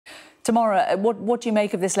Tamara, what do you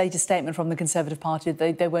make of this latest statement from the Conservative Party?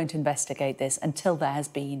 They won't investigate this until there has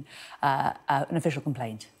been an official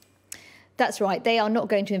complaint. That's right. They are not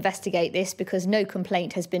going to investigate this because no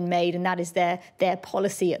complaint has been made, and that is their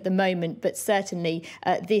policy at the moment. But certainly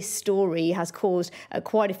this story has caused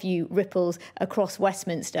quite a few ripples across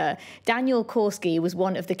Westminster. Daniel Korski was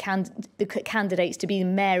one of the candidates to be the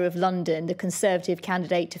Mayor of London, the Conservative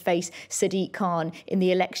candidate to face Sadiq Khan in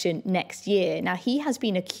the election next year. Now, he has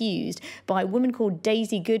been accused by a woman called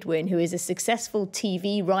Daisy Goodwin, who is a successful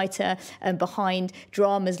TV writer and behind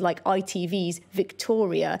dramas like ITV's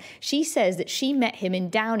Victoria. She says that she met him in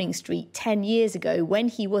Downing Street 10 years ago when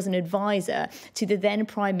he was an advisor to the then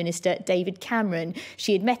Prime Minister David Cameron.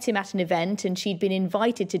 She had met him at an event and she'd been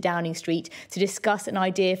invited to Downing Street to discuss an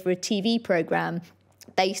idea for a TV programme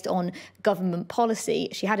based on government policy.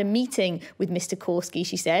 She had a meeting with Mr. Korski,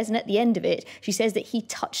 she says, and at the end of it, she says that he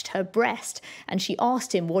touched her breast and she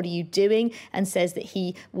asked him, "What are you doing?" and says that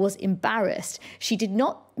he was embarrassed. She did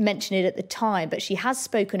not mention it at the time, but she has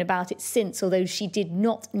spoken about it since, although she did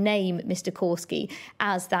not name Mr. Korski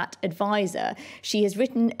as that advisor. She has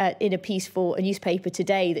written in a piece for a newspaper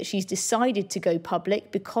today that she's decided to go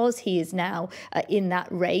public because he is now in that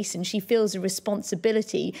race, and she feels a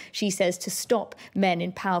responsibility, she says, to stop men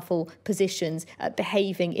in powerful positions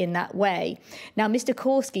behaving in that way. Now, Mr.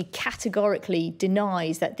 Korski categorically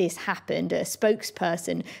denies that this happened. A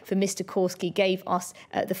spokesperson for Mr. Korski gave us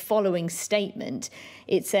the following statement.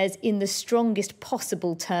 It says, "In the strongest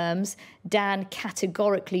possible terms, Dan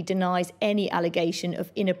categorically denies any allegation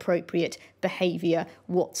of inappropriate behaviour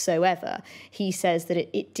whatsoever." He says that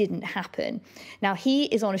it didn't happen. Now, he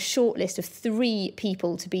is on a short list of 3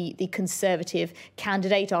 people to be the Conservative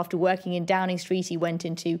candidate. After working in Downing Street, he went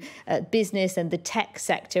into business and the tech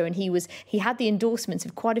sector, and he had the endorsements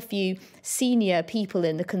of quite a few senior people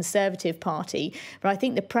in the Conservative Party. But I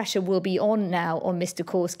think the pressure will be on now on Mr.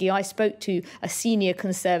 Korski. I spoke to a senior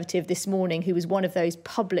Conservative this morning who was one of those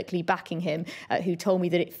publicly backing him, who told me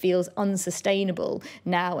that it feels unsustainable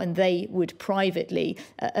now, and they would privately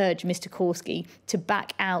urge Mr. Korski to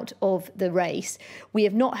back out of the race. We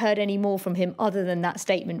have not heard any more from him other than that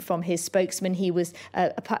statement from his spokesman. He was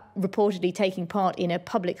reportedly taking part in a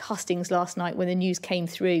public hustings last night when the news came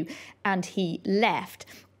through, and he left.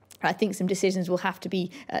 I think some decisions will have to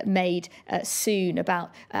be made soon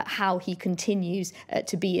about how he continues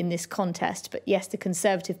to be in this contest. But yes, the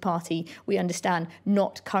Conservative Party, we understand,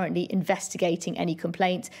 not currently investigating any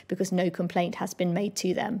complaints because no complaint has been made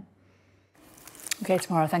to them. OK,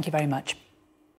 Tamara, thank you very much.